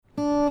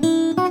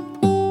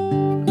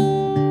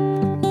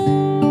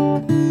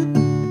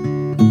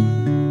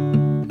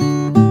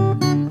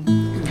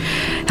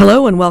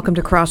Hello and welcome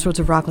to Crossroads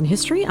of Rockland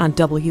History on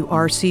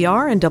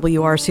WRCR and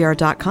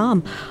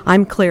WRCR.com.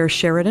 I'm Claire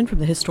Sheridan from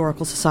the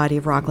Historical Society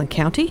of Rockland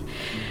County.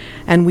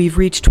 And we've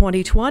reached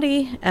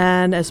 2020,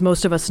 and as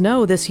most of us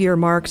know, this year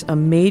marks a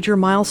major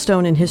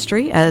milestone in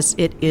history as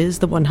it is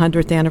the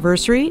 100th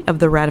anniversary of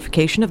the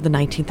ratification of the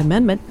 19th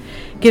Amendment,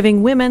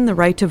 giving women the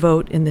right to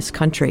vote in this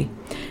country.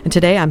 And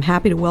today I'm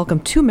happy to welcome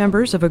two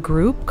members of a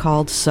group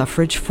called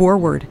Suffrage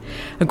Forward,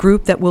 a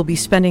group that will be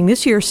spending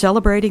this year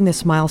celebrating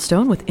this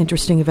milestone with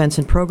interesting events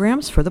and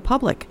programs for the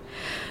public.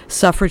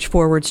 Suffrage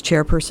Forward's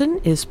chairperson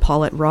is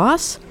Paulette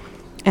Ross,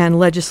 and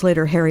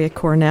legislator Harriet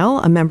Cornell,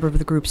 a member of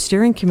the group's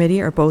steering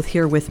committee, are both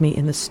here with me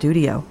in the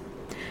studio.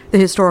 The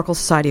Historical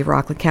Society of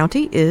Rockland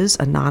County is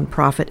a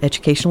nonprofit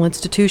educational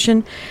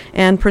institution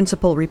and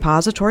principal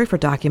repository for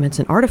documents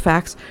and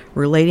artifacts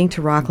relating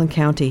to Rockland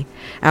County.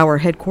 Our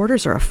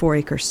headquarters are a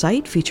 4-acre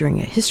site featuring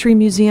a history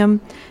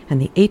museum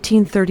and the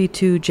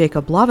 1832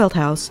 Jacob Blauvelt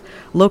House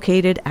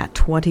located at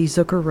 20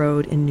 Zucker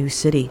Road in New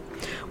City.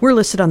 We're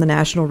listed on the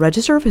National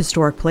Register of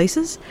Historic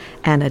Places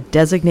and a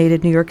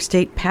designated New York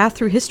State Path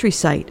Through History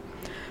site.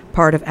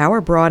 Part of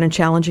our broad and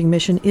challenging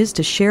mission is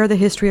to share the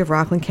history of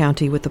Rockland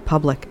County with the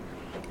public.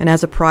 And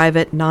as a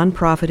private,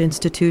 nonprofit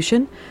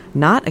institution,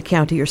 not a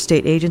county or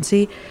state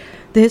agency,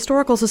 the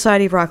Historical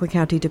Society of Rockland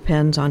County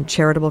depends on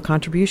charitable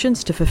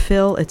contributions to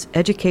fulfill its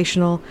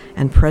educational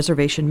and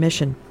preservation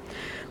mission.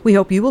 We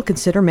hope you will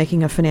consider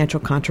making a financial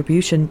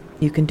contribution.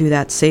 You can do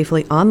that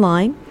safely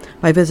online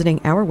by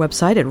visiting our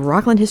website at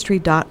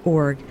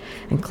rocklandhistory.org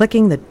and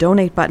clicking the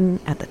Donate button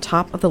at the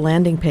top of the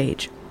landing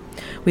page.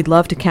 We'd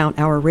love to count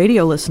our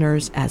radio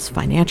listeners as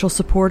financial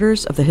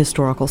supporters of the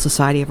Historical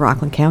Society of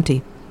Rockland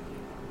County.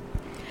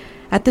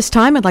 At this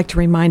time, I'd like to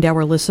remind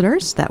our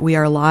listeners that we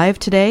are live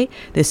today.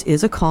 This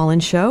is a call-in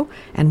show,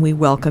 and we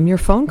welcome your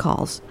phone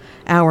calls.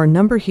 Our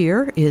number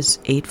here is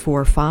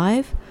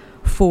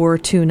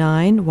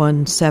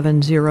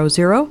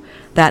 845-429-1700.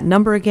 That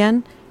number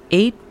again,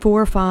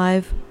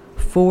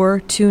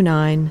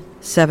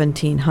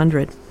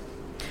 845-429-1700.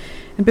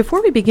 And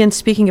before we begin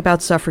speaking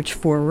about Suffrage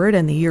Forward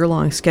and the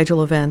year-long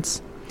schedule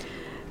events,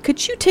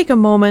 could you take a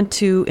moment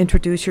to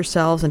introduce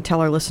yourselves and tell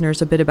our listeners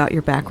a bit about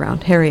your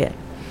background? Harriet.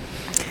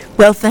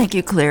 Well, thank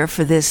you, Claire,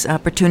 for this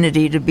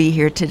opportunity to be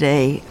here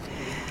today.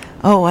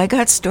 I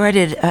got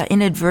started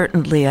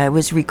inadvertently. I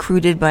was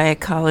recruited by a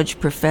college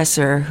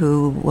professor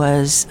who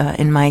was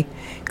in my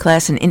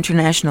class in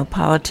international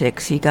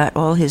politics. He got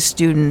all his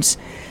students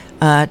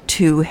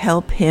to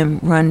help him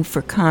run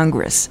for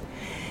Congress.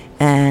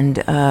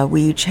 And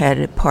we each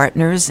had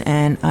partners,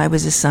 and I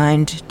was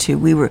assigned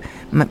to,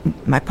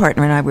 my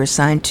partner and I were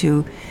assigned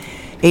to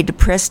a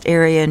depressed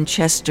area in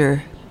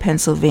Chester,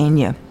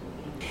 Pennsylvania.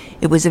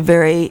 It was a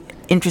very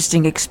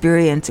interesting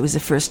experience. It was the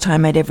first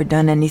time I'd ever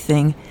done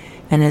anything.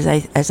 And as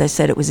I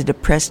said, it was a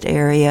depressed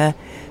area.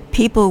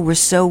 People were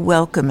so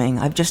welcoming.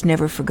 I've just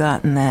never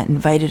forgotten that.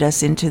 Invited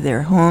us into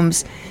their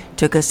homes,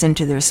 took us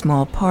into their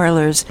small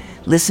parlors,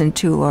 listened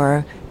to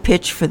our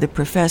pitch for the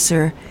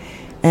professor.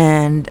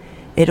 And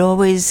it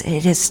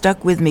has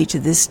stuck with me to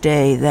this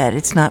day that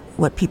it's not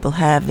what people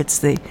have, it's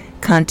the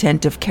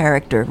content of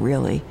character,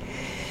 really.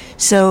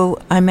 So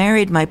I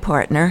married my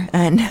partner,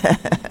 and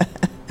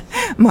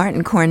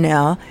Martin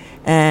Cornell,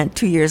 and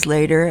 2 years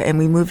later, and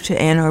we moved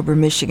to Ann Arbor,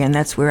 Michigan.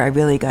 That's where I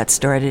really got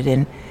started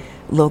in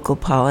local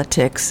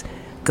politics,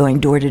 going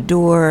door to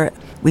door.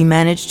 We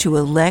managed to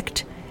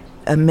elect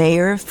a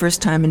mayor,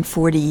 first time in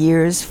 40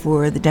 years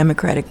for the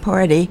Democratic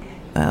Party,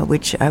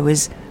 which I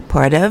was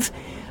part of.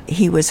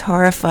 He was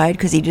horrified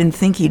because he didn't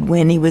think he'd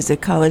win. He was a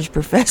college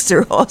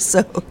professor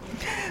also.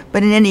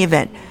 But in any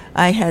event,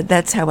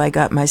 that's how I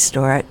got my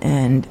start,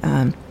 and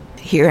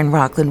here in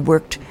Rockland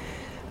worked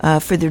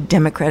for the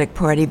Democratic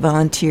Party,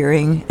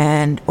 volunteering,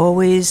 and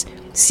always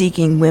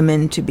seeking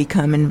women to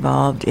become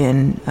involved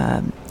in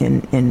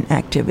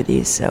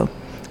activities. So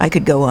I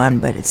could go on,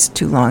 but it's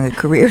too long a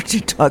career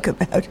to talk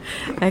about.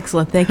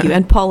 Excellent, thank you.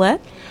 And Paulette?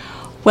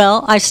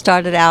 Well, I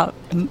started out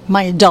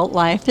my adult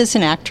life as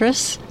an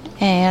actress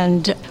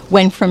and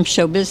went from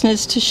show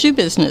business to shoe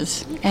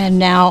business. And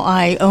now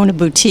I own a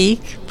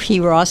boutique, P.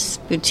 Ross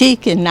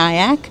Boutique in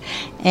Nyack,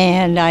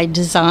 and I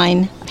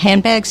design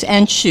handbags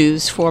and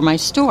shoes for my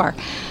store.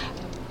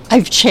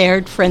 I've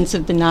chaired Friends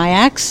of the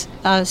Nyacks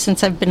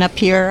since I've been up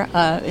here.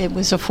 It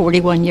was a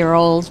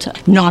 41-year-old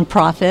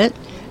nonprofit.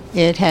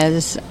 It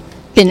has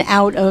been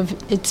out of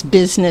its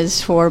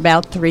business for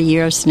about 3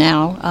 years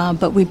now,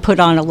 but we put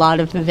on a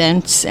lot of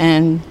events,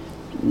 and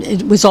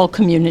it was all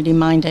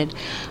community-minded.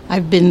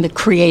 I've been the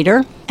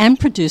creator and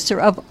producer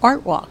of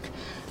Art Walk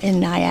in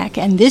Nyack,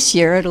 and this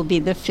year it'll be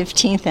the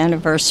 15th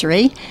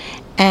anniversary.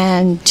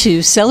 And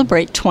to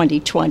celebrate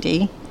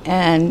 2020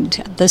 and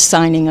the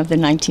signing of the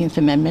 19th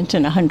Amendment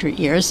in 100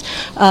 years,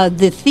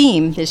 the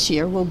theme this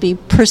year will be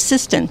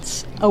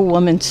Persistence, a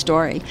Woman's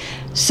Story.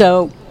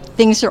 So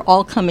things are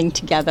all coming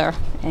together,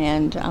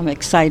 and I'm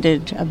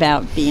excited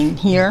about being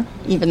here,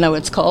 even though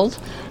it's cold.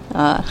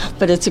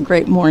 But it's a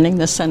great morning.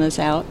 The sun is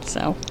out,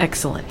 so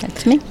excellent.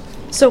 That's me.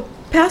 So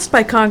Passed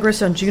by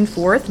Congress on June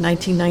 4th,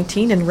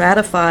 1919, and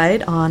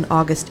ratified on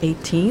August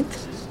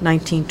 18th,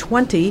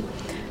 1920,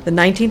 the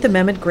 19th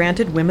Amendment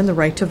granted women the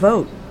right to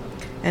vote.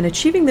 And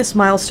achieving this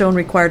milestone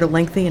required a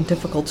lengthy and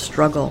difficult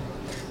struggle.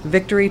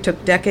 Victory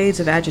took decades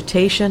of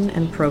agitation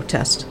and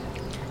protest.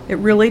 It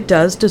really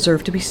does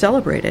deserve to be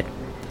celebrated.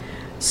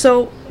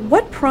 So,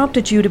 what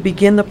prompted you to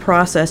begin the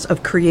process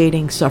of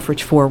creating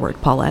Suffrage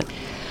Forward, Paulette?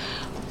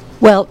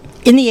 Well,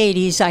 in the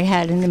 80s, I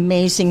had an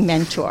amazing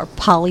mentor,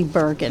 Polly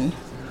Bergen,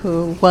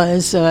 who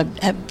was a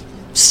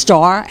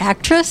star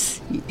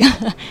actress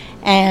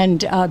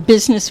and a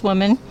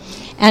businesswoman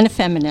and a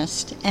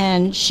feminist.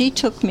 And she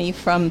took me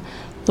from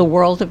the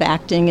world of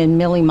acting and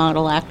Millie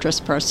model actress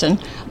person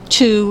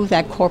to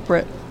that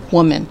corporate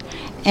woman.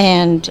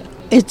 And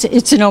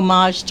it's an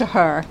homage to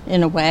her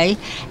in a way.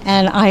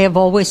 And I have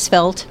always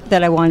felt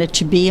that I wanted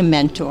to be a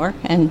mentor.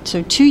 And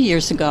so 2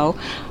 years ago,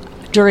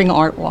 during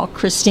Art Walk,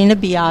 Christina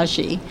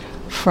Biaggi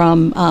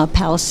from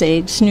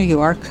Palisades, New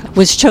York,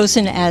 was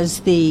chosen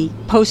as the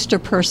poster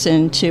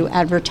person to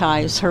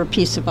advertise her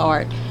piece of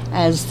art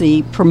as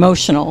the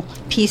promotional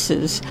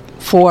pieces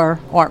for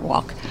Art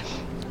Walk.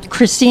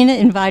 Christina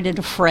invited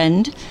a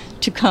friend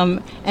to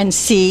come and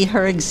see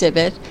her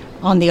exhibit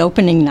on the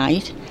opening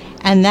night,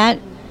 and that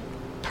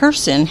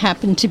person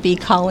happened to be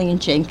Colleen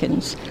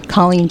Jenkins.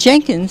 Colleen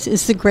Jenkins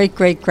is the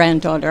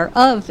great-great-granddaughter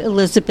of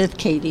Elizabeth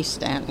Cady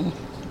Stanton.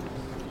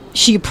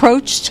 She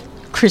approached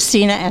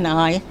Christina and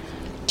I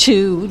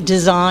to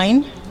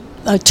design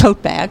a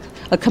tote bag,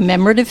 a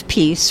commemorative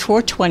piece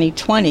for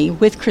 2020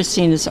 with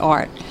Christina's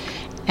art.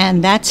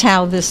 And that's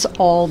how this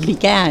all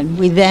began.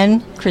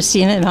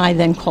 Christina and I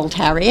then called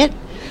Harriet.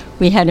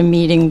 We had a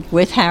meeting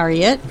with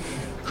Harriet,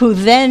 who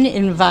then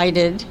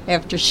invited,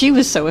 after she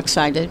was so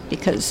excited,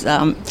 because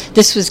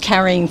this was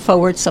carrying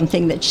forward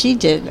something that she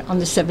did on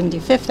the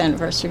 75th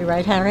anniversary,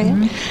 right, Harriet?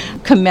 Mm-hmm.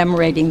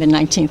 Commemorating the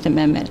 19th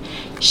Amendment.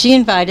 She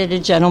invited a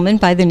gentleman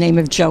by the name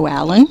of Joe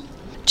Allen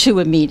to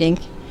a meeting,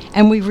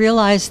 and we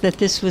realized that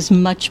this was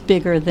much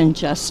bigger than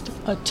just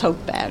a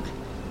tote bag.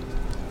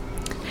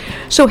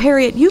 So,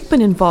 Harriet, you've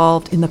been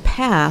involved in the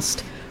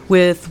past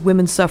with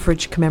women's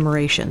suffrage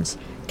commemorations.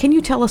 Can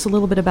you tell us a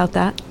little bit about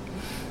that?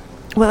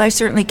 Well, I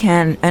certainly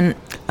can, and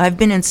I've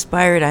been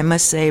inspired, I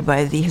must say,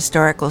 by the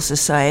Historical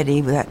Society.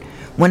 That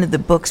one of the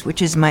books,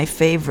 which is my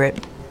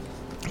favorite,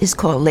 is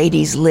called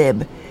Ladies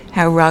Lib,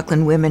 How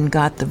Rockland Women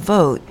Got the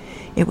Vote.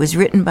 It was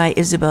written by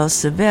Isabel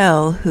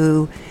Savell,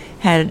 who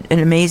had an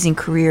amazing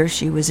career.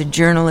 She was a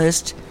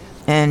journalist,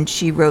 and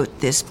she wrote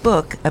this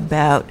book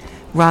about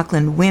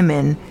Rockland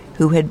women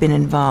who had been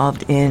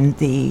involved in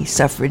the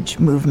suffrage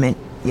movement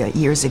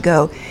years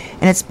ago.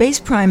 And it's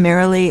based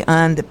primarily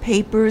on the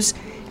papers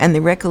and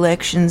the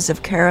recollections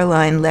of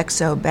Caroline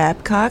Lexow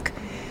Babcock,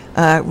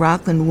 a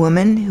Rockland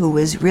woman who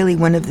was really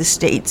one of the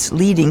state's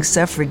leading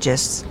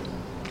suffragists.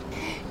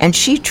 And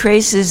she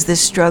traces the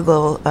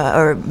struggle,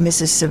 or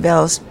Mrs.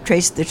 Savell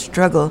traced the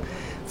struggle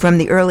from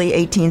the early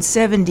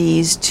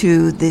 1870s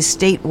to the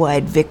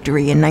statewide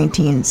victory in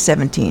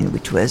 1917,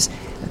 which was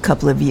a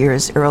couple of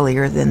years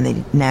earlier than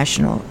the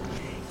national.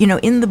 You know,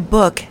 in the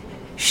book,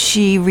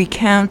 she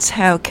recounts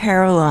how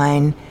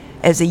Caroline,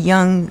 as a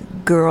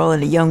young girl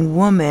and a young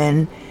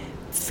woman,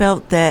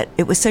 felt that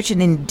it was such an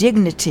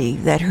indignity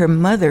that her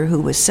mother, who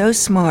was so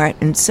smart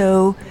and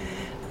so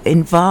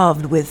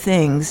involved with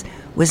things,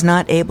 was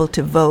not able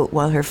to vote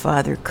while her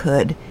father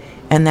could.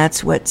 And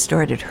that's what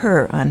started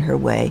her on her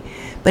way.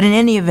 But in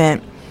any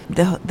event,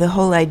 the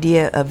whole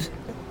idea of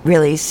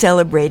really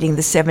celebrating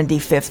the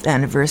 75th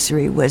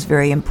anniversary was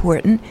very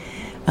important.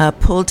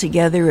 Pulled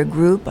together a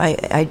group.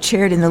 I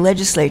chaired in the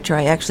legislature.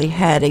 I actually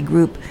had a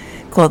group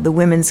called the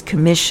Women's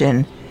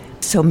Commission.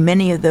 So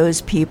many of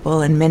those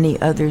people and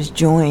many others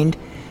joined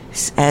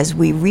as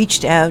we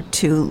reached out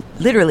to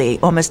literally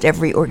almost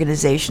every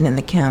organization in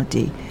the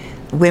county,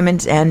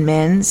 women's and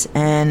men's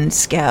and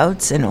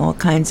scouts and all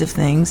kinds of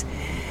things.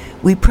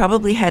 We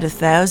probably had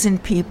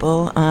 1,000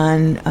 people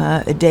on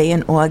a day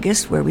in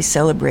August where we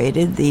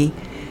celebrated the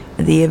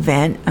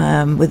event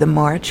with a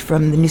march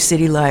from the New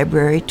City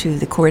Library to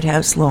the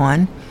courthouse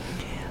lawn.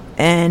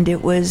 And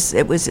it was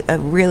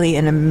really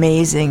an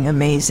amazing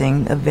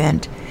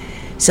event.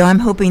 So I'm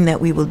hoping that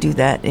we will do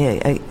that,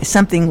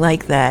 something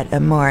like that,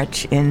 a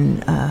march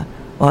in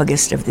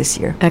August of this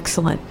year.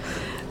 Excellent.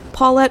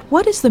 Paulette,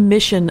 what is the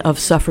mission of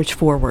Suffrage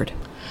Forward?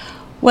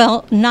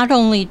 Well, not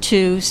only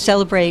to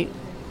celebrate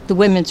the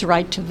women's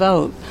right to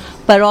vote,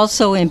 but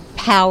also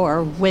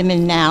empower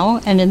women now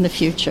and in the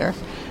future,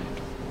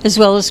 as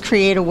well as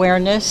create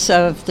awareness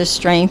of the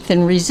strength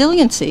and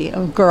resiliency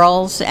of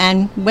girls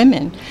and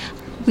women.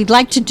 We'd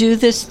like to do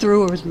this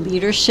through a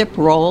leadership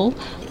role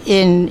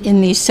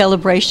in these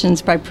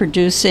celebrations by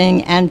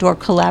producing and or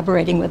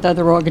collaborating with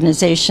other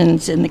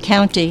organizations in the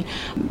county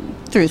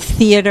through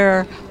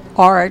theater,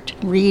 art,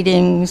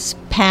 readings,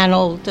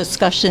 panel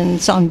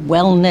discussions on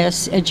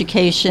wellness,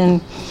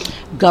 education,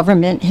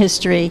 government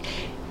history,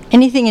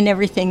 anything and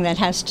everything that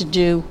has to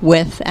do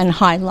with and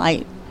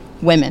highlight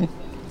women.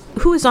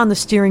 Who is on the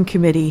steering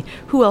committee?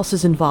 Who else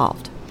is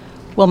involved?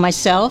 Well,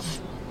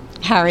 myself,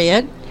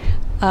 Harriet,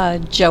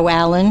 Joe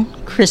Allen,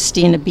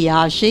 Christina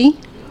Biaggi,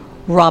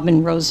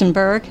 Robin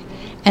Rosenberg,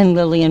 and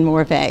Lillian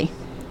Morvay.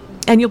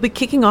 And you'll be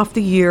kicking off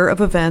the year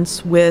of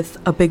events with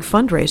a big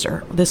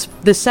fundraiser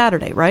this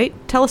Saturday, right?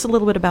 Tell us a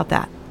little bit about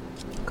that.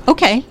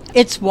 Okay,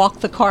 it's Walk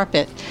the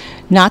Carpet.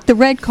 Not the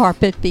red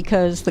carpet,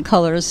 because the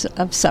colors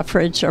of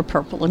suffrage are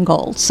purple and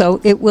gold.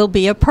 So it will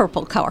be a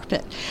purple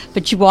carpet.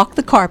 But you walk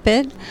the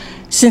carpet.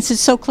 Since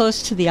it's so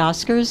close to the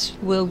Oscars,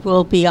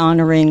 we'll be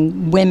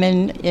honoring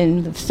women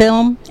in the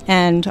film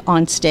and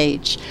on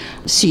stage.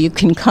 So you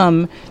can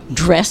come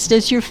dressed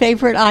as your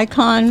favorite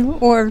icon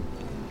or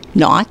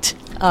not.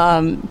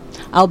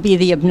 I'll be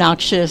the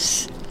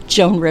obnoxious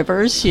Joan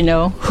Rivers,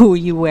 who are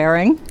you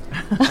wearing?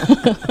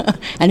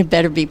 And it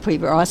better be P.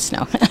 Ross,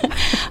 no.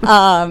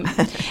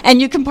 And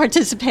you can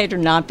participate or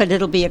not, but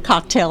it'll be a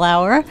cocktail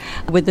hour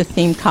with a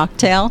themed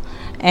cocktail.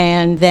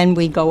 And then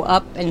we go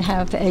up and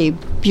have a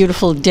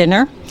beautiful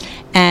dinner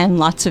and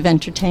lots of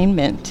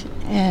entertainment.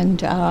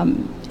 And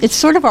it's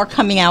sort of our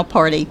coming out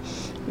party,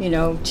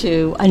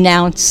 to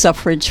announce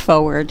Suffrage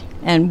Forward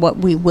and what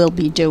we will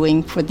be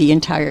doing for the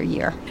entire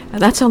year.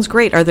 That sounds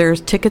great. Are there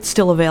tickets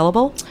still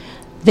available?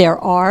 There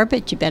are,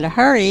 but you better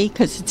hurry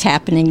because it's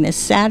happening this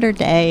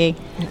Saturday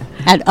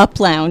at Up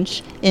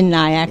Lounge in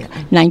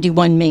Nyack,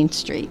 91 Main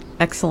Street.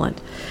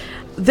 Excellent.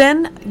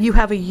 Then you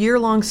have a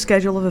year-long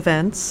schedule of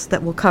events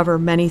that will cover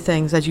many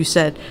things, as you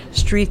said,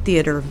 street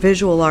theater,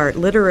 visual art,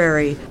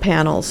 literary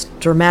panels,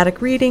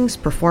 dramatic readings,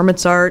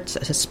 performance arts,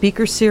 a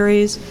speaker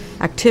series,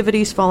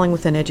 activities falling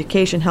within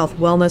education, health,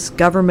 wellness,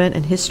 government,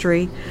 and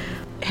history.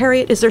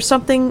 Harriet, is there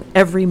something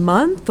every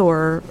month,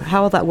 or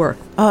how will that work?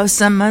 Oh,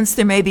 some months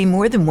there may be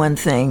more than one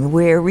thing.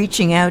 We're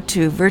reaching out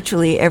to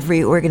virtually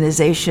every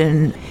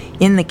organization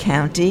in the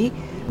county.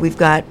 We've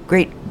got a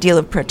great deal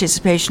of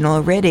participation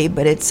already,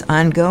 but it's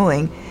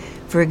ongoing.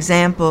 For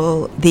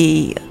example,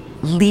 the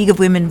League of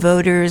Women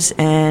Voters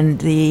and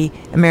the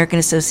American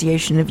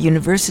Association of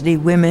University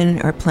Women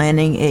are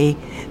planning a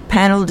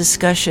panel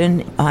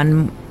discussion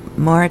on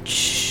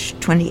March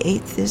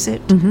 28th, is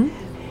it? Mm-hmm.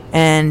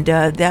 And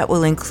that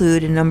will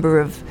include a number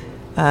of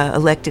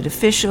elected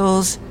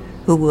officials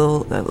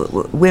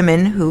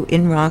women who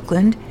in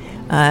Rockland,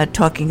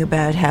 talking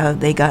about how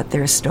they got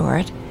their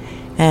start.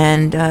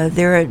 And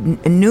there are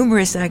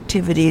numerous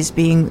activities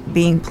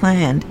being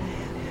planned.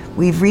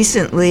 We've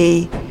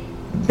recently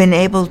been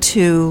able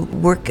to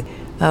work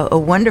a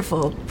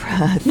wonderful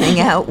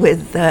thing out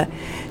with the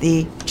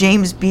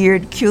James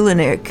Beard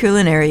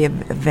culinary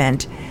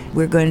event.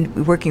 We're going to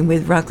be working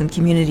with Rockland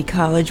Community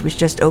College, which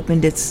just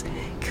opened its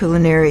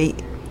Culinary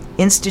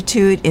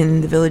Institute in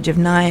the village of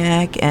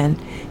Nyack, and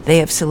they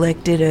have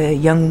selected a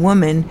young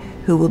woman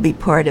who will be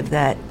part of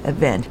that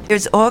event.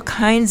 There's all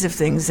kinds of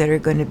things that are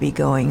going to be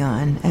going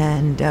on,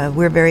 and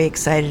we're very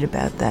excited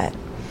about that.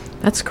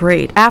 That's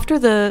great. After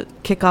the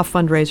kickoff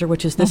fundraiser,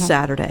 which is this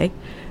Saturday,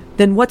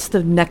 then what's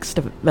the next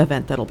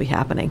event that'll be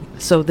happening?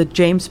 So the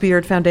James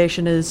Beard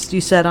Foundation is,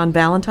 you said, on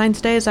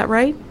Valentine's Day, is that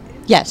right?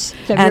 Yes.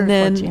 And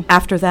then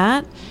after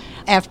that?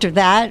 After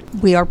that,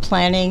 we are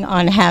planning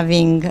on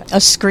having a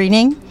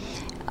screening,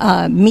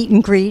 meet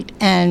and greet,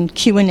 and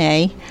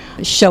Q&A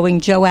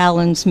showing Joe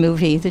Allen's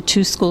movie, The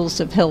Two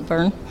Schools of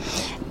Hilburn.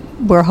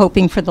 We're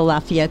hoping for the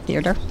Lafayette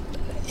Theater.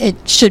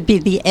 It should be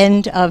the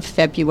end of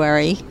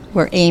February.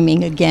 We're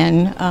aiming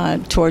again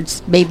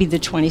towards maybe the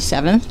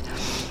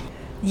 27th.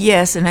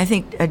 Yes, and I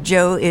think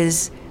Joe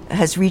has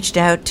reached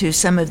out to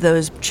some of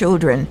those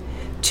children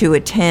to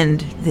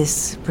attend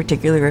this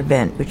particular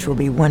event, which will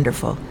be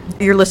wonderful.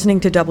 You're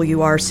listening to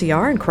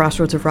WRCR and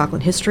Crossroads of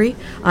Rockland History.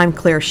 I'm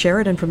Claire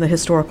Sheridan from the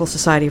Historical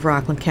Society of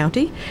Rockland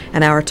County,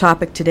 and our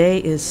topic today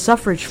is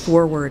Suffrage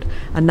Forward,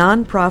 a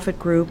nonprofit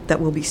group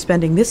that will be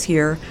spending this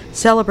year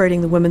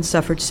celebrating the women's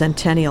suffrage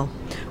centennial.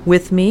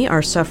 With me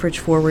are Suffrage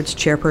Forward's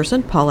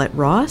chairperson, Paulette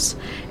Ross,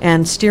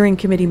 and steering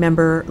committee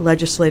member,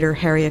 legislator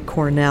Harriet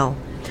Cornell.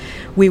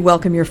 We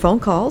welcome your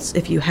phone calls.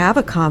 If you have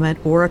a comment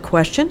or a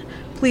question,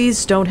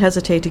 please don't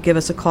hesitate to give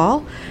us a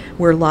call.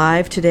 We're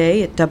live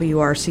today at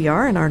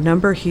WRCR, and our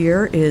number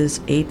here is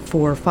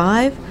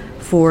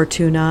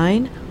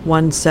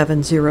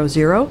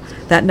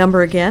 845-429-1700. That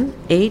number again,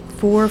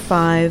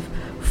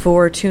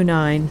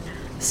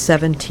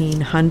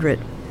 845-429-1700.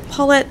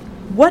 Paulette,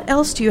 what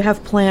else do you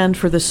have planned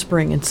for the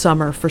spring and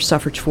summer for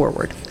Suffrage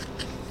Forward?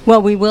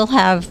 Well, we will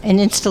have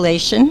an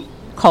installation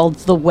called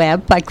The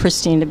Web by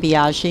Christina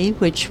Biaggi,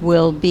 which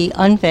will be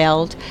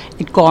unveiled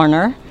at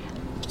Garner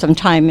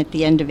sometime at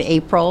the end of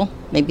April,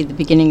 maybe the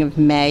beginning of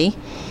May.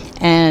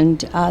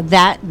 And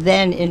that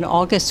then in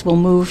August will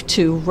move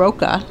to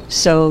Roca,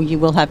 so you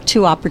will have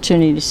two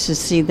opportunities to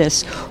see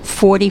this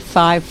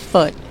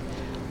 45-foot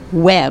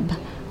web,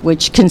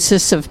 which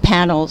consists of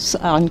panels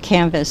on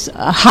canvas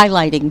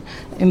highlighting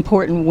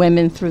important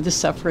women through the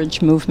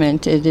suffrage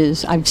movement.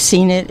 I've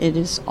seen it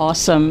is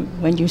awesome.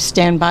 When you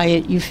stand by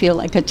it, you feel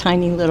like a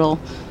tiny little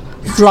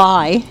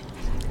fly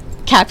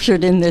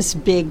captured in this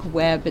big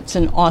web. It's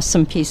an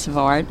awesome piece of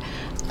art.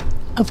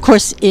 Of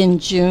course, in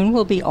June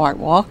will be Art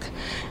Walk.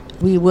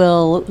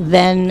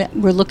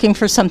 We're looking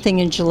for something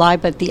in July,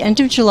 but the end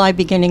of July,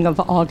 beginning of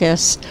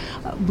August,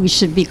 we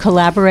should be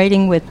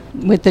collaborating with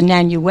the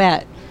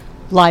Nanuet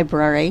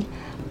Library.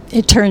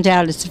 It turned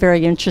out it's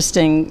very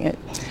interesting.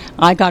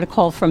 I got a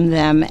call from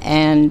them,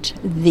 and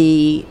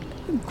the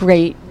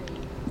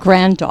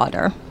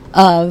great-granddaughter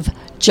of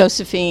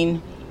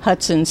Josephine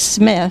Hudson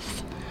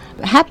Smith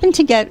happened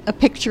to get a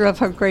picture of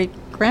her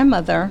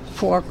great-grandmother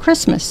for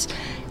Christmas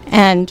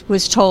and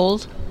was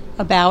told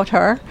about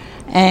her,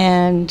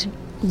 and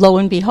lo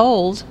and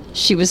behold,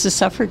 she was a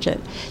suffragette.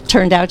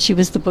 Turned out she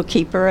was the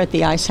bookkeeper at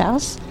the Ice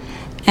House,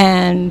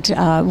 and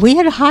we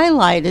had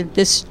highlighted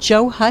this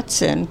Jo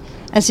Hudson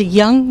as a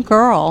young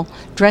girl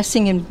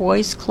dressing in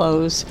boys'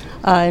 clothes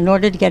in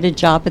order to get a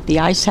job at the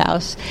Ice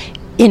House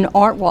in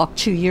Art Walk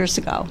 2 years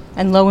ago.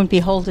 And lo and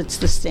behold, it's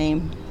the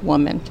same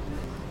woman.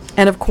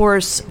 And of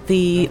course,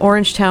 the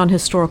Orangetown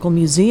Historical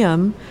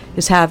Museum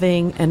is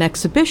having an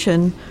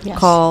exhibition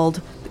called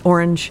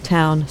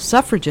Orangetown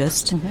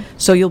Suffragist.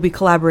 So you'll be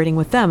collaborating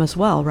with them as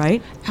well,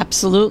 right?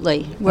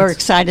 Absolutely. We're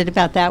excited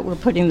about that. We're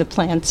putting the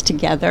plans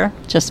together.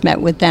 Just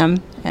met with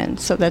them, and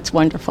so that's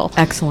wonderful.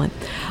 Excellent.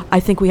 I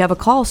think we have a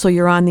call, so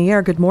you're on the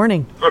air. Good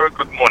morning. Very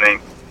good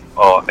morning.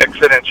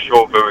 Excellent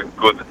show, very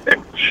good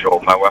show.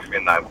 My wife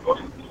and I were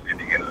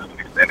sitting and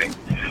listening.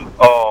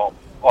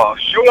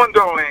 She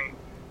wondering,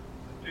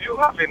 do you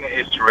have any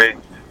history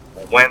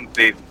when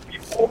the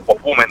people or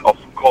women of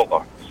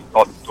color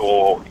start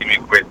to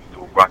immigrate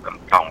to Rockland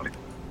County?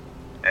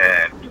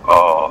 And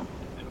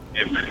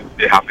if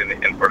they have any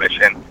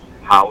information,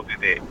 how did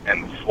they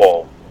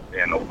involve,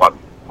 what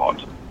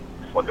part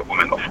for the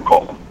women of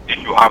color?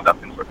 If you have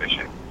that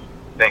information,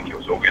 thank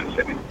you. So we're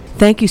listening.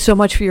 Thank you so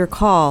much for your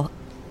call.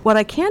 What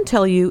I can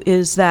tell you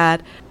is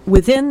that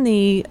within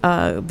the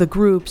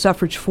group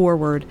Suffrage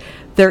Forward,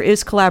 there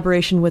is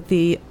collaboration with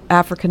the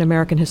African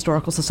American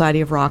Historical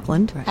Society of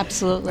Rockland. Right.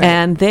 Absolutely.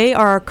 And they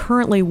are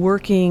currently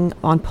working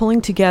on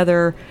pulling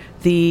together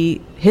the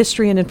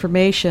history and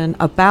information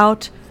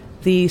about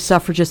the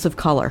suffragists of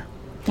color.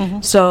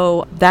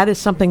 So that is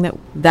something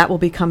that will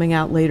be coming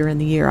out later in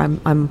the year,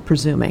 I'm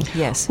presuming.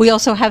 Yes. We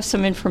also have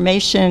some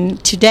information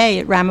today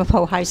at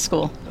Ramapo High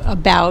School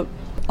about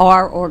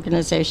our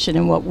organization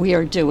and what we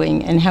are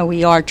doing and how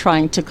we are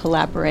trying to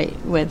collaborate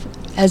with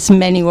as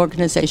many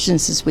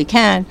organizations as we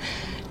can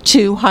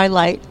to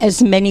highlight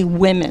as many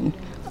women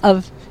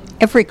of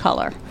every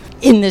color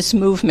in this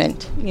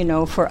movement,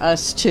 for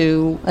us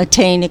to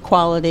attain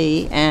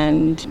equality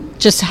and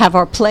just have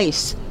our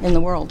place in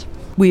the world.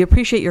 We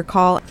appreciate your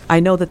call. I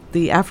know that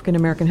the African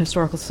American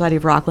Historical Society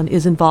of Rockland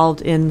is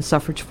involved in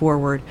Suffrage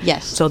Forward.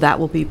 Yes. So that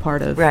will be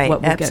part of Right,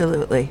 what we'll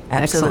absolutely, get.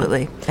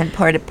 absolutely. And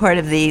part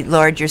of the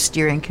larger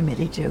steering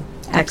committee, too.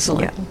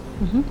 Excellent.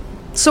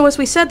 So as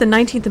we said, the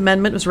 19th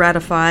Amendment was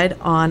ratified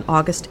on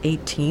August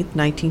 18th,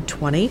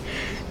 1920.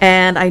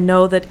 And I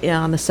know that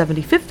on the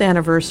 75th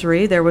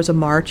anniversary, there was a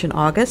march in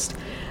August.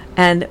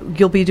 And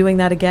you'll be doing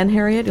that again,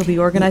 Harriet? You'll be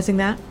organizing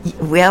that?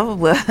 Well,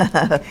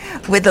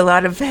 with a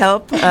lot of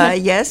help,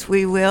 yes,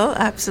 we will,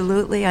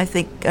 absolutely. I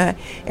think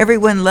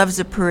everyone loves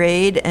a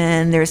parade,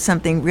 and there's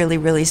something really,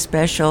 really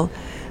special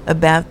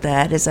about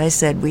that. As I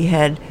said, we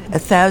had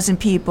 1,000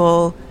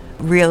 people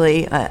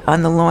really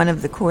on the lawn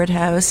of the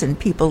courthouse, and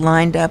people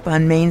lined up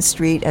on Main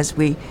Street as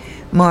we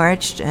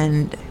marched,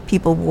 and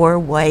people wore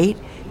white.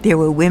 There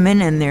were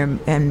women and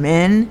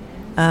men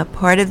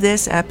part of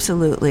this,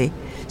 absolutely.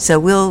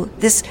 So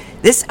this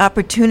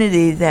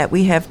opportunity that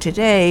we have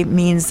today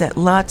means that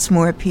lots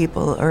more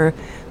people are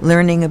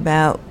learning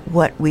about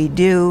what we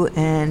do.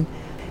 And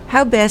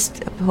how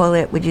best,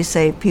 Paulette, would you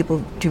say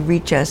people to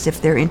reach us if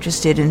they're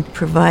interested in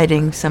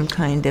providing some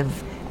kind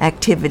of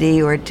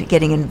activity or to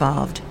getting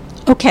involved?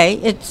 Okay,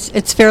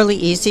 it's fairly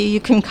easy. You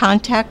can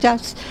contact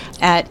us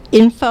at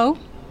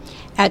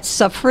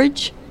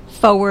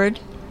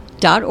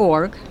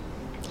info@suffrageforward.org.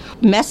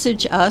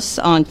 Message us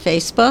on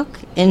Facebook,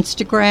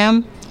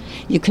 Instagram.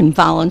 You can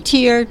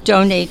volunteer,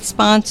 donate,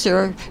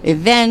 sponsor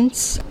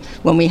events.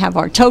 When we have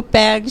our tote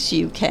bags,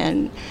 you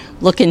can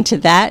look into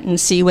that and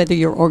see whether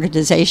your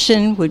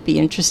organization would be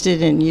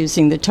interested in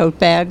using the tote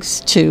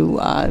bags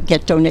to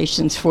get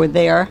donations for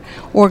their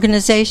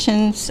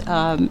organizations.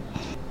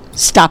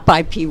 Stop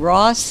by P.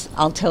 Ross.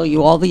 I'll tell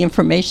you all the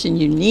information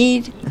you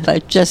need,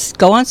 but just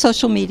go on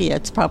social media.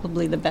 It's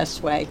probably the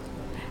best way.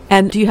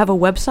 And do you have a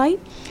website?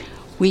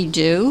 We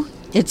do.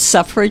 It's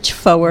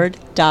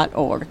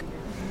suffrageforward.org.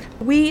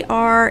 We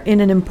are in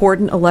an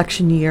important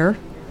election year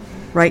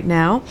right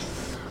now.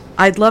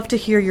 I'd love to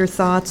hear your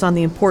thoughts on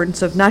the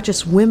importance of not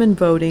just women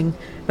voting,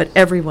 but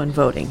everyone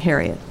voting.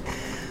 Harriet.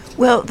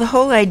 Well, the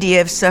whole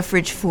idea of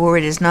Suffrage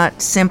Forward is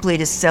not simply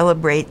to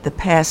celebrate the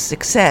past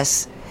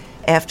success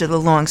after the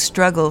long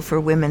struggle for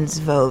women's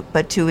vote,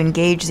 but to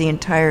engage the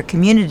entire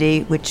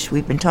community, which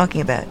we've been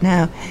talking about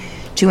now,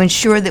 to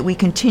ensure that we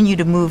continue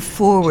to move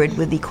forward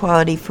with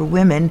equality for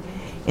women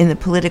in the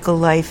political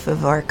life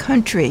of our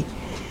country.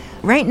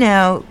 Right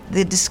now,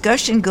 the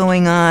discussion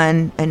going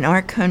on in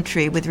our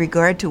country with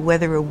regard to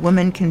whether a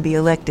woman can be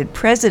elected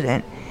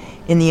president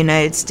in the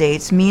United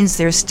States means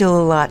there's still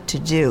a lot to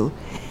do.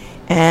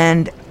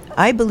 And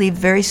I believe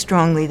very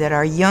strongly that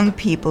our young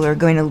people are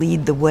going to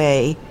lead the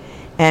way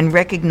and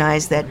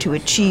recognize that to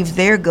achieve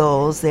their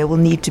goals, they will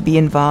need to be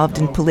involved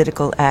in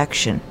political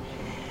action.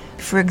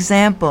 For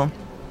example,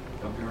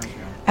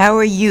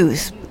 our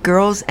youth,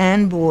 girls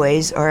and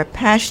boys, are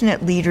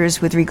passionate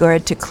leaders with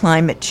regard to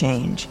climate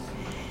change.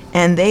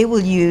 And they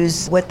will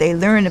use what they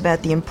learn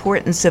about the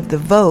importance of the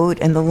vote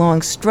and the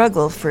long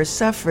struggle for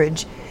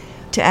suffrage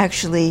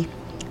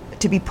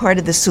to be part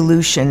of the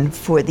solution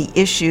for the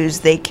issues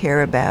they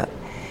care about.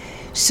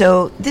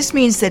 So this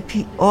means that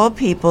all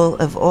people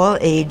of all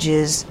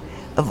ages,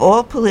 of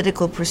all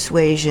political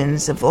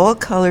persuasions, of all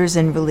colors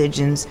and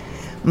religions,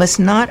 must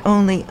not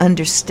only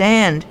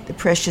understand the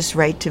precious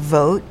right to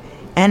vote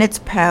and its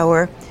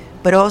power,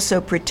 but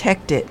also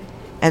protect it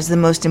as the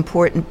most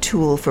important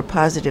tool for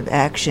positive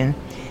action,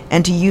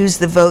 and to use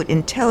the vote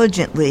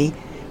intelligently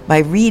by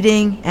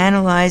reading,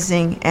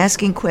 analyzing,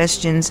 asking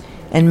questions,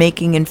 and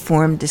making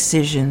informed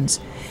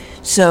decisions.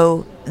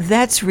 So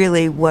that's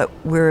really what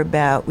we're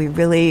about. We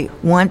really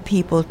want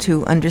people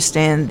to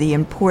understand the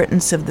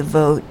importance of the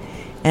vote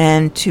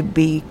and to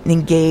be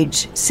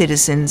engaged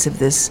citizens of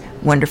this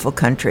wonderful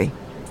country.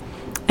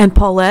 And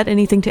Paulette,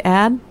 anything to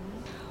add?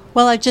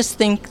 Well, I just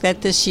think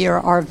that this year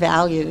our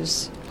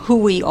values, who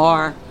we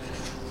are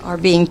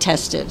being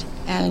tested.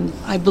 And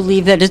I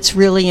believe that it's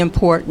really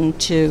important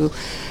to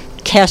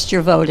cast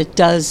your vote. It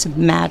does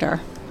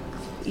matter.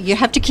 You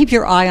have to keep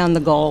your eye on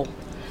the goal.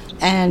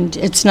 And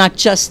it's not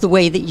just the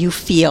way that you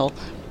feel,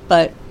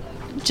 but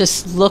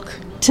just look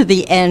to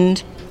the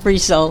end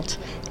result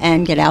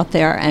and get out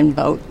there and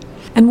vote.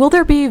 And will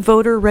there be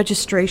voter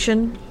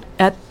registration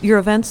at your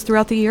events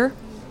throughout the year?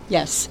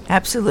 Yes.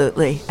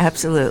 Absolutely,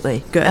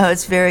 absolutely. Good. Oh,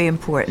 it's very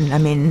important. I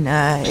mean,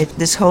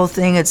 this whole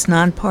thing, it's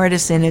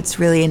nonpartisan. It's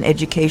really an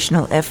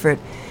educational effort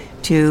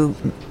to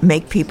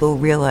make people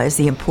realize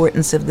the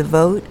importance of the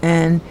vote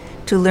and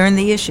to learn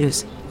the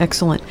issues.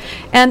 Excellent.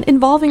 And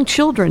involving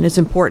children is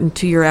important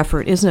to your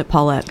effort, isn't it,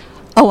 Paulette?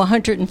 Oh,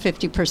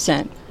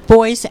 150%.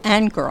 Boys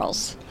and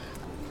girls.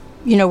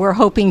 You know, we're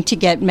hoping to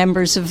get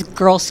members of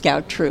Girl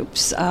Scout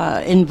troops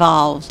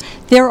involved.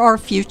 They're our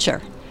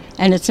future,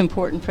 and it's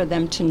important for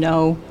them to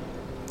know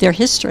their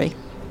history.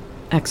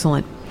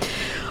 Excellent.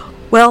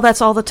 Well,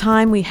 that's all the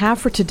time we have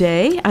for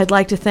today. I'd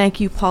like to thank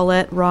you,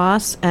 Paulette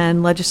Ross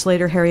and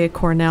legislator Harriet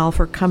Cornell,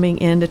 for coming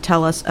in to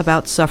tell us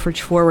about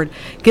Suffrage Forward.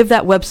 Give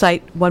that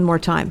website one more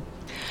time.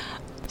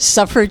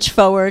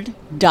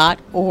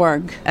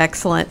 SuffrageForward.org.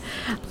 Excellent.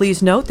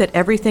 Please note that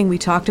everything we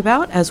talked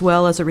about, as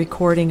well as a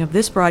recording of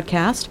this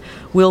broadcast,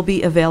 will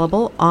be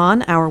available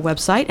on our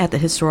website at the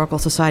Historical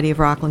Society of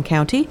Rockland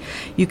County.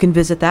 You can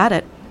visit that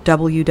at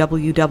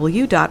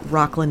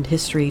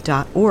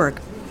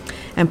www.rocklandhistory.org.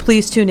 And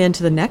please tune in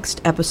to the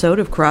next episode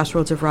of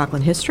Crossroads of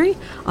Rockland History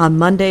on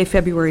Monday,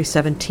 February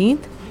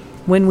 17th,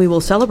 when we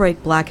will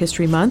celebrate Black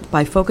History Month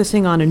by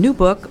focusing on a new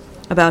book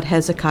about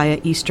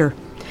Hezekiah Easter.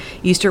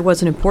 Easter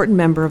was an important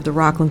member of the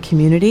Rockland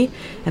community,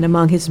 and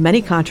among his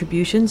many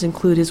contributions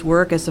include his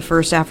work as the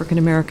first African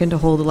American to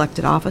hold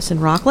elected office in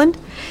Rockland,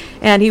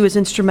 and he was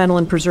instrumental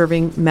in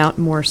preserving Mount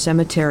Moore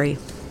Cemetery.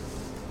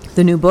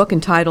 The new book,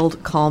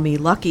 entitled Call Me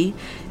Lucky,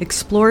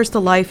 explores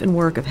the life and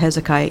work of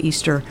Hezekiah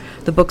Easter.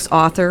 The book's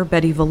author,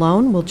 Betty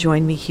Vallone, will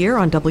join me here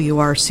on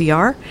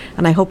WRCR,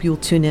 and I hope you'll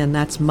tune in.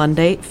 That's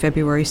Monday,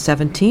 February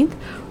 17th,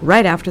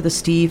 right after the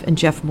Steve and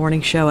Jeff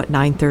Morning Show at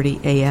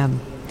 9:30 a.m.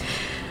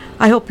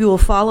 I hope you will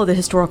follow the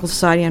Historical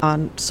Society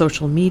on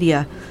social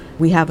media.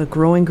 We have a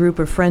growing group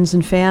of friends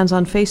and fans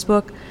on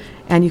Facebook,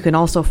 and you can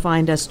also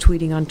find us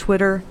tweeting on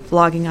Twitter,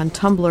 blogging on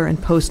Tumblr, and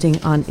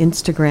posting on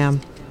Instagram.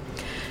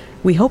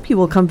 We hope you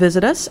will come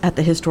visit us at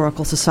the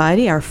Historical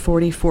Society. Our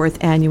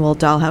 44th annual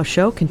Dollhouse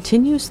Show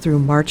continues through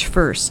March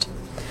 1st.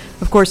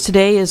 Of course,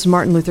 today is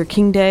Martin Luther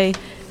King Day,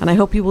 and I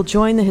hope you will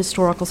join the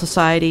Historical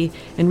Society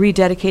in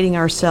rededicating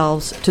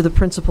ourselves to the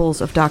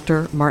principles of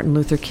Dr. Martin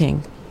Luther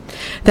King.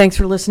 Thanks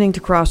for listening to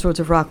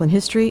Crossroads of Rockland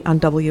History on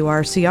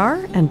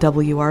WRCR and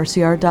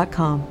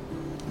WRCR.com.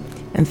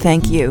 And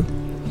thank you.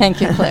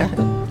 Thank you, Claire.